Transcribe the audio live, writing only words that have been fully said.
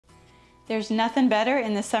There's nothing better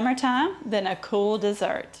in the summertime than a cool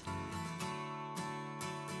dessert.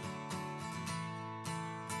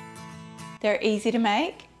 They're easy to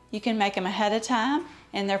make. You can make them ahead of time,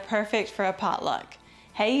 and they're perfect for a potluck.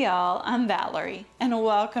 Hey y'all, I'm Valerie, and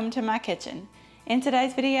welcome to my kitchen. In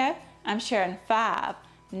today's video, I'm sharing 5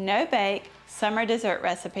 no-bake summer dessert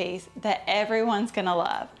recipes that everyone's gonna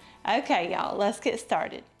love. Okay y'all, let's get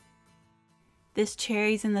started. This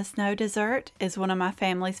Cherries in the Snow dessert is one of my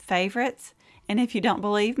family's favorites, and if you don't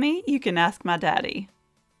believe me, you can ask my daddy.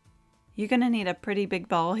 You're gonna need a pretty big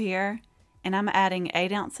bowl here, and I'm adding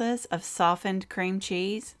 8 ounces of softened cream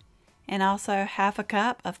cheese and also half a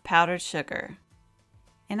cup of powdered sugar.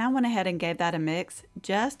 And I went ahead and gave that a mix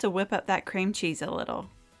just to whip up that cream cheese a little.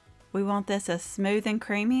 We want this as smooth and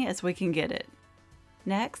creamy as we can get it.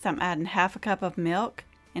 Next, I'm adding half a cup of milk,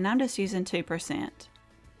 and I'm just using 2%.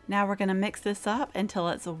 Now we're going to mix this up until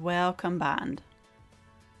it's well combined.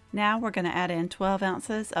 Now we're going to add in 12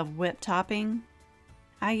 ounces of whipped topping.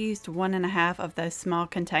 I used 1.5 of those small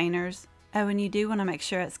containers. Oh, and you do want to make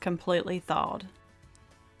sure it's completely thawed.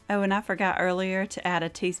 Oh, and I forgot earlier to add a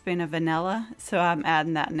teaspoon of vanilla, so I'm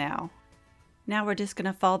adding that now. Now we're just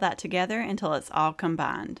going to fold that together until it's all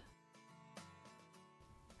combined.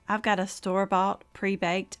 I've got a store-bought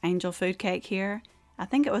pre-baked angel food cake here. I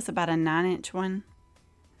think it was about a 9-inch one.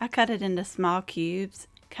 I cut it into small cubes,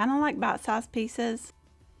 kind of like bite-sized pieces.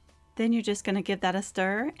 Then you're just going to give that a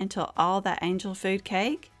stir until all that angel food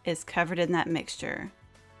cake is covered in that mixture.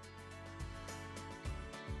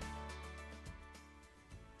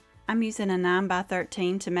 I'm using a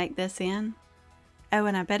 9x13 to make this in. Oh,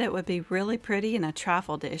 and I bet it would be really pretty in a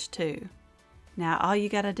trifle dish too. Now all you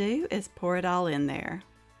gotta do is pour it all in there.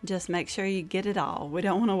 Just make sure you get it all. We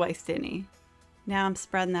don't want to waste any. Now I'm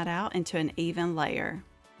spreading that out into an even layer.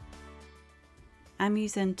 I'm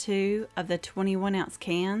using 2 of the 21-ounce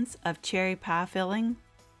cans of cherry pie filling.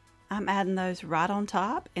 I'm adding those right on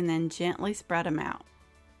top and then gently spread them out.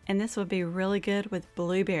 And this would be really good with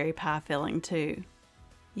blueberry pie filling too.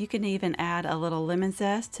 You can even add a little lemon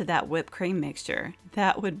zest to that whipped cream mixture.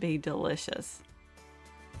 That would be delicious.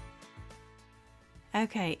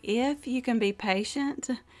 Okay, if you can be patient,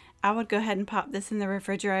 I would go ahead and pop this in the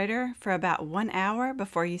refrigerator for about 1 hour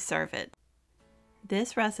before you serve it.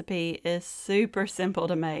 This recipe is super simple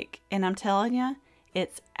to make, and I'm telling you,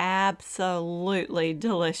 it's absolutely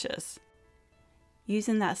delicious.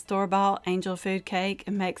 Using that store-bought angel food cake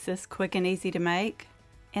makes this quick and easy to make,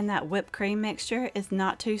 and that whipped cream mixture is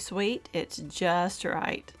not too sweet, it's just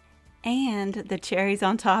right. And the cherries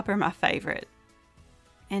on top are my favorite.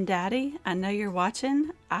 And Daddy, I know you're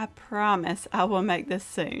watching. I promise I will make this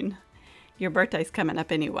soon. Your birthday's coming up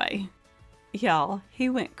anyway. Y'all, he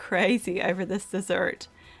went crazy over this dessert.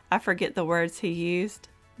 I forget the words he used,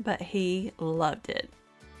 but he loved it.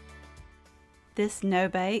 This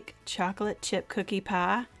no-bake chocolate chip cookie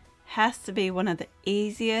pie has to be one of the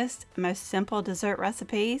easiest, most simple dessert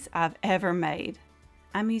recipes I've ever made.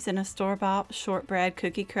 I'm using a store-bought shortbread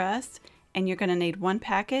cookie crust, and you're going to need 1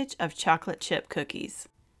 package of chocolate chip cookies.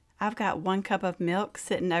 I've got 1 cup of milk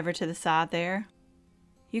sitting over to the side there.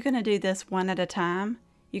 You're going to do this one at a time.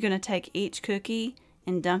 You're going to take each cookie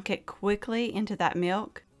and dunk it quickly into that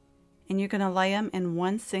milk, and you're going to lay them in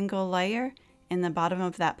one single layer in the bottom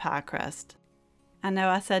of that pie crust. I know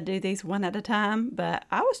I said do these one at a time, but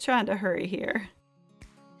I was trying to hurry here.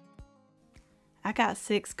 I got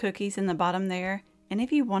 6 cookies in the bottom there, and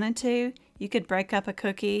if you wanted to, you could break up a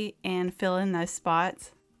cookie and fill in those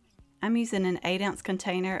spots. I'm using an 8-ounce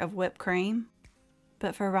container of whipped cream,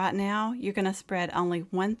 but for right now, you're going to spread only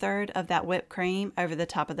 1/3 of that whipped cream over the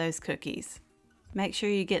top of those cookies. Make sure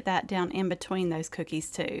you get that down in between those cookies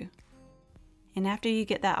too. And after you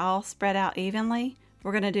get that all spread out evenly,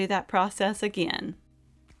 we're going to do that process again.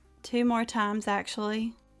 2 more times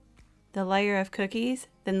actually. The layer of cookies,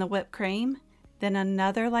 then the whipped cream, then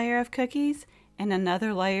another layer of cookies, and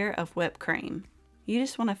another layer of whipped cream. You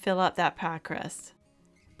just want to fill up that pie crust.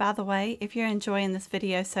 By the way, if you're enjoying this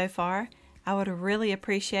video so far, I would really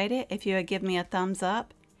appreciate it if you would give me a thumbs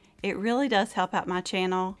up. It really does help out my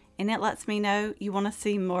channel, and it lets me know you want to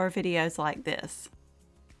see more videos like this.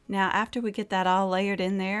 Now after we get that all layered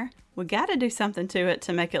in there, we got to do something to it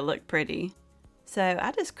to make it look pretty. So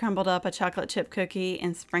I just crumbled up a chocolate chip cookie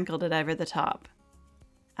and sprinkled it over the top.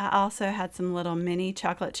 I also had some little mini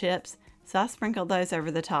chocolate chips, so I sprinkled those over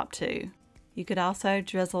the top too. You could also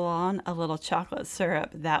drizzle on a little chocolate syrup.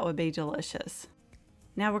 That would be delicious.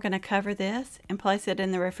 Now we're going to cover this and place it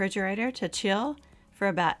in the refrigerator to chill for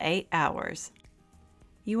about 8 hours.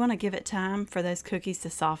 You want to give it time for those cookies to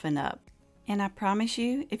soften up. And I promise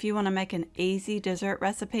you, if you want to make an easy dessert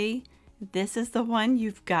recipe, This is the one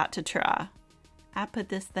you've got to try. I put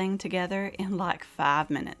this thing together in like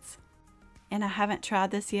 5 minutes. And I haven't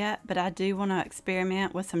tried this yet, but I do want to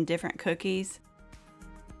experiment with some different cookies,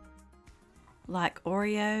 like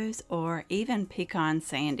Oreos or even pecan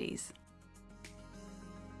sandies.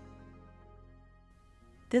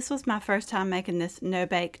 This was my first time making this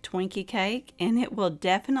no-bake Twinkie cake, and it will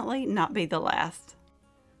definitely not be the last.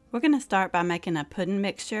 We're going to start by making a pudding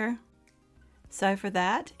mixture. So for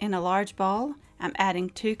that, in a large bowl, I'm adding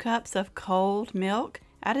 2 cups of cold milk.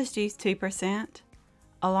 I just use 2%.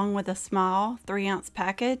 Along with a small 3-ounce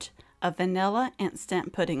package of vanilla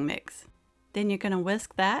instant pudding mix. Then you're going to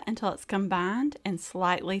whisk that until it's combined and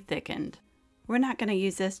slightly thickened. We're not going to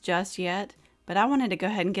use this just yet, but I wanted to go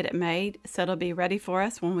ahead and get it made so it'll be ready for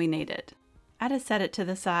us when we need it. I just set it to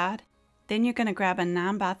the side. Then you're going to grab a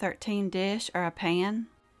 9x13 dish or a pan.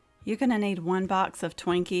 You're going to need 1 box of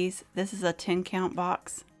Twinkies. This is a 10-count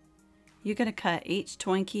box. You're going to cut each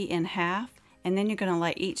Twinkie in half, and then you're going to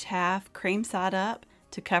lay each half cream side up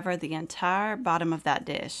to cover the entire bottom of that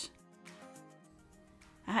dish.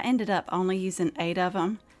 I ended up only using 8 of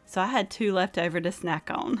them, so I had 2 left over to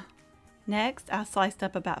snack on. Next, I sliced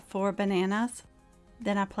up about 4 bananas.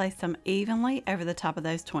 Then I placed them evenly over the top of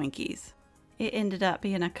those Twinkies. It ended up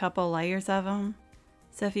being a couple layers of them,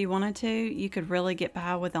 so if you wanted to, you could really get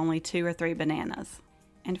by with only 2 or 3 bananas.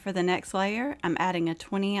 And for the next layer, I'm adding a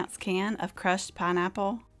 20-ounce can of crushed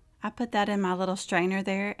pineapple. I put that in my little strainer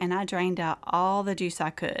there, and I drained out all the juice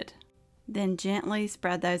I could. Then gently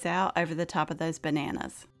spread those out over the top of those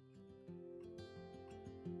bananas.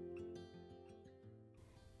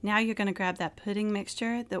 Now you're going to grab that pudding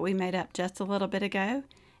mixture that we made up just a little bit ago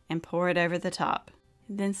and pour it over the top.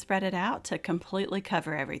 Then spread it out to completely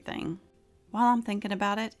cover everything. While I'm thinking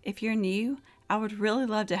about it, if you're new, I would really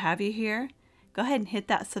love to have you here. Go ahead and hit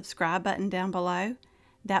that subscribe button down below.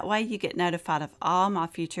 That way you get notified of all my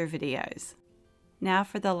future videos. Now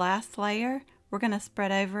for the last layer, we're going to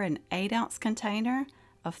spread over an 8-ounce container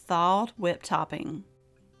of thawed whipped topping.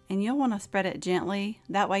 And you'll want to spread it gently,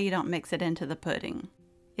 that way you don't mix it into the pudding.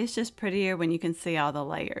 It's just prettier when you can see all the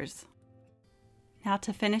layers. Now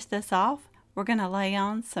to finish this off, we're going to lay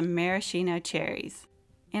on some maraschino cherries.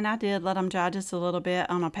 And I did let them dry just a little bit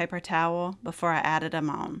on a paper towel before I added them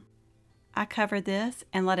on. I covered this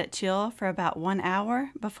and let it chill for about 1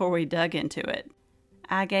 hour before we dug into it.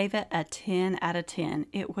 I gave it a 10 out of 10.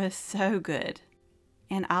 It was so good.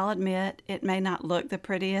 And I'll admit, it may not look the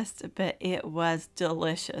prettiest, but it was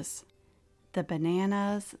delicious. The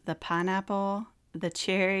bananas, the pineapple, the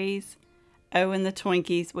cherries, oh, and the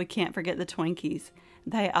Twinkies. We can't forget the Twinkies.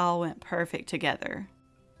 They all went perfect together.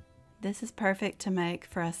 This is perfect to make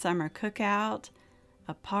for a summer cookout,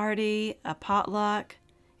 a party, a potluck,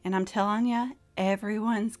 and I'm telling you,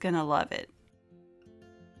 everyone's gonna love it.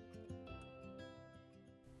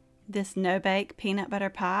 This no-bake peanut butter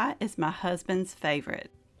pie is my husband's favorite.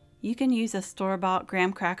 You can use a store-bought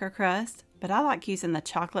graham cracker crust, but I like using the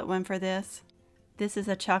chocolate one for this. This is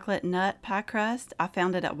a chocolate nut pie crust. I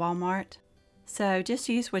found it at Walmart. So just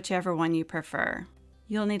use whichever one you prefer.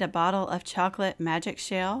 You'll need a bottle of chocolate magic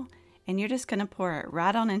shell, and you're just gonna pour it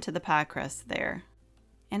right on into the pie crust there.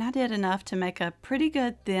 And I did enough to make a pretty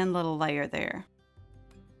good thin little layer there.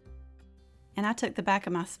 And I took the back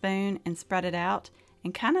of my spoon and spread it out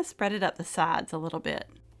and kind of spread it up the sides a little bit.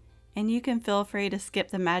 And you can feel free to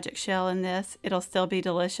skip the magic shell in this. It'll still be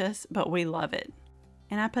delicious, but we love it.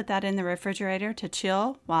 And I put that in the refrigerator to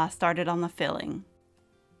chill while I started on the filling.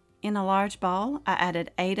 In a large bowl, I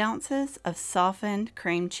added 8 ounces of softened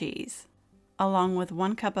cream cheese, along with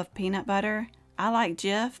 1 cup of peanut butter. I like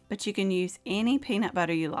Jif, but you can use any peanut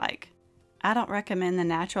butter you like. I don't recommend the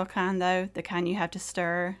natural kind though, the kind you have to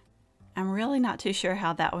stir. I'm really not too sure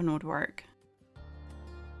how that one would work.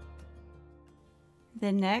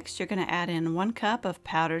 Then next, you're going to add in 1 cup of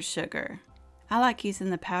powdered sugar. I like using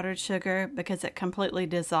the powdered sugar because it completely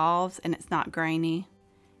dissolves and it's not grainy.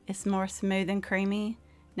 It's more smooth and creamy.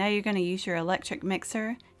 Now you're going to use your electric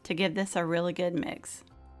mixer to give this a really good mix.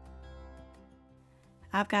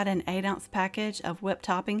 I've got an 8-ounce package of whipped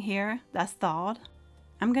topping here that's thawed.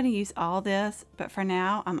 I'm going to use all this, but for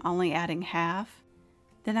now I'm only adding half.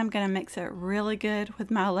 Then I'm going to mix it really good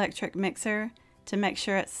with my electric mixer to make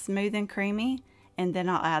sure it's smooth and creamy, and then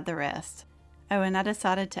I'll add the rest. Oh, and I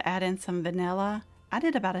decided to add in some vanilla. I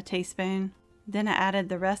did about a teaspoon. Then I added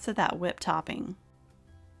the rest of that whipped topping.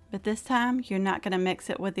 But this time you're not going to mix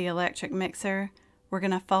it with the electric mixer. We're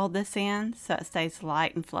going to fold this in so it stays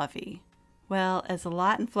light and fluffy. Well, as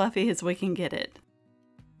light and fluffy as we can get it.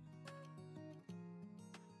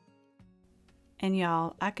 And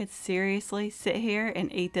y'all, I could seriously sit here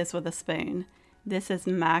and eat this with a spoon. This is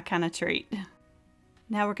my kind of treat.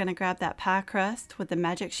 Now we're going to grab that pie crust with the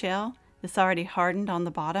magic shell that's already hardened on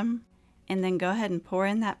the bottom, and then go ahead and pour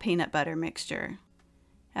in that peanut butter mixture.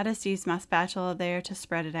 I just used my spatula there to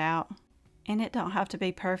spread it out, and it don't have to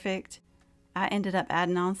be perfect. I ended up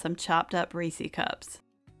adding on some chopped up Reese cups.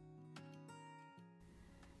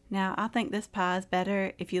 Now I think this pie is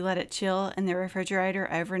better if you let it chill in the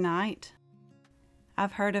refrigerator overnight.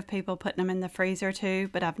 I've heard of people putting them in the freezer too,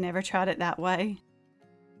 but I've never tried it that way.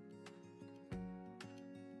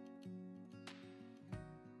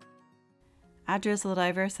 I drizzled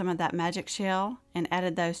over some of that magic shell and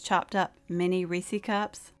added those chopped up mini Reese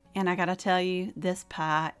cups, and I gotta tell you, this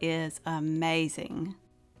pie is amazing.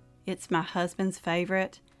 It's my husband's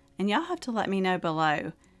favorite, and y'all have to let me know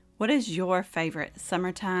below, what is your favorite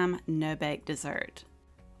summertime no-bake dessert?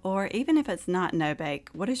 Or even if it's not no-bake,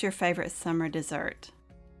 what is your favorite summer dessert?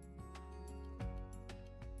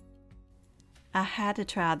 I had to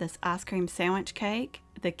try this ice cream sandwich cake.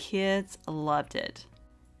 The kids loved it.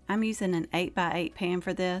 I'm using an 8x8 pan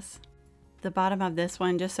for this. The bottom of this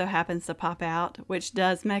one just so happens to pop out, which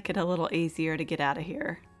does make it a little easier to get out of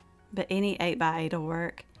here. But any 8x8 will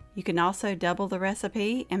work. You can also double the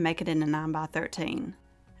recipe and make it into 9x13.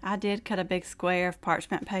 I did cut a big square of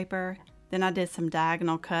parchment paper, then I did some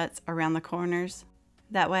diagonal cuts around the corners.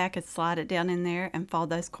 That way I could slide it down in there and fold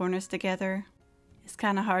those corners together. It's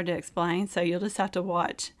kind of hard to explain, so you'll just have to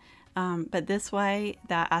watch. But this way,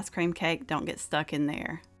 that ice cream cake don't get stuck in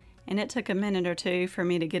there. And it took a minute or two for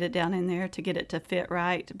me to get it down in there to get it to fit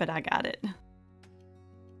right, but I got it.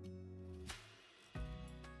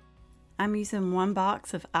 I'm using 1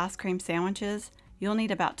 box of ice cream sandwiches. You'll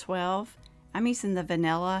need about 12. I'm using the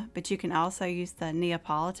vanilla, but you can also use the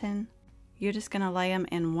Neapolitan. You're just going to lay them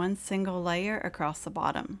in one single layer across the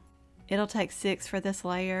bottom. It'll take 6 for this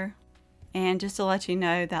layer. And just to let you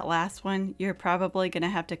know, that last one, you're probably going to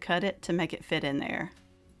have to cut it to make it fit in there.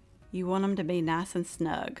 You want them to be nice and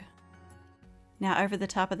snug. Now over the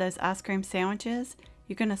top of those ice cream sandwiches,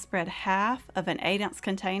 you're going to spread half of an 8-ounce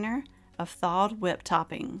container of thawed whipped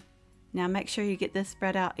topping. Now make sure you get this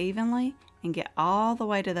spread out evenly and get all the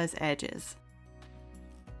way to those edges.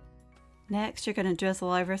 Next, you're going to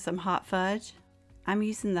drizzle over some hot fudge. I'm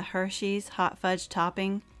using the Hershey's hot fudge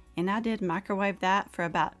topping, and I did microwave that for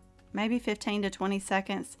about maybe 15 to 20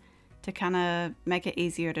 seconds to kind of make it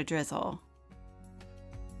easier to drizzle.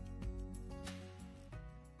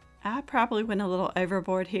 I probably went a little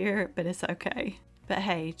overboard here, but it's okay. But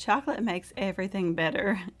hey, chocolate makes everything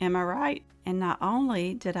better, am I right? And not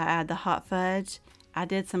only did I add the hot fudge, I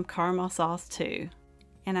did some caramel sauce too.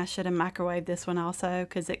 And I should have microwaved this one also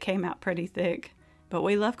because it came out pretty thick. But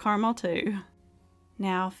we love caramel too.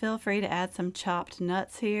 Now feel free to add some chopped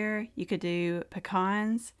nuts here. You could do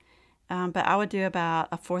pecans, but I would do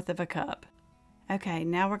about 1/4 of a cup. Okay,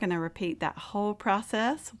 now we're going to repeat that whole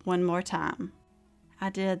process one more time. I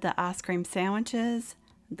did the ice cream sandwiches,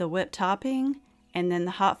 the whipped topping, and then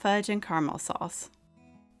the hot fudge and caramel sauce.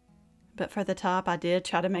 But for the top, I did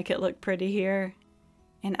try to make it look pretty here.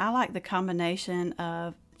 And I like the combination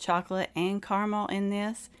of chocolate and caramel in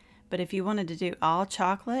this, but if you wanted to do all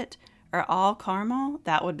chocolate or all caramel,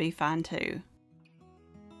 that would be fine too.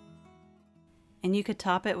 And you could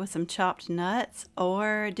top it with some chopped nuts,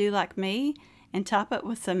 or do like me and top it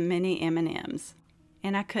with some mini M&Ms.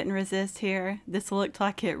 And I couldn't resist here. This looked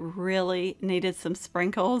like it really needed some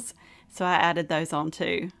sprinkles, so I added those on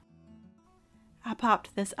too. I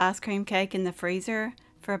popped this ice cream cake in the freezer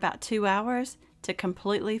for about 2 hours to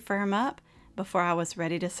completely firm up before I was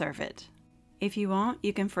ready to serve it. If you want,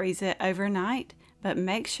 you can freeze it overnight, but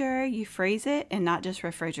make sure you freeze it and not just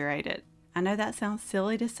refrigerate it. I know that sounds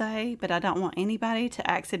silly to say, but I don't want anybody to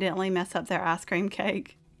accidentally mess up their ice cream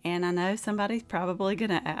cake. And I know somebody's probably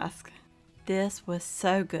gonna ask. This was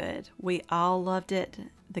so good. We all loved it.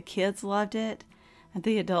 The kids loved it. And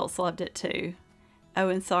the adults loved it too. Oh,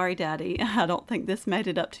 and sorry, Daddy, I don't think this made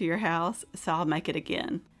it up to your house, so I'll make it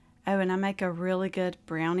again. Oh, and I make a really good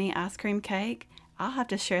brownie ice cream cake. I'll have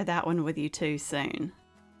to share that one with you too soon.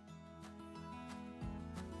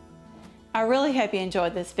 I really hope you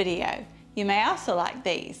enjoyed this video. You may also like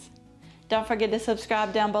these. Don't forget to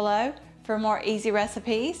subscribe down below for more easy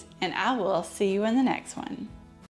recipes, and I will see you in the next one.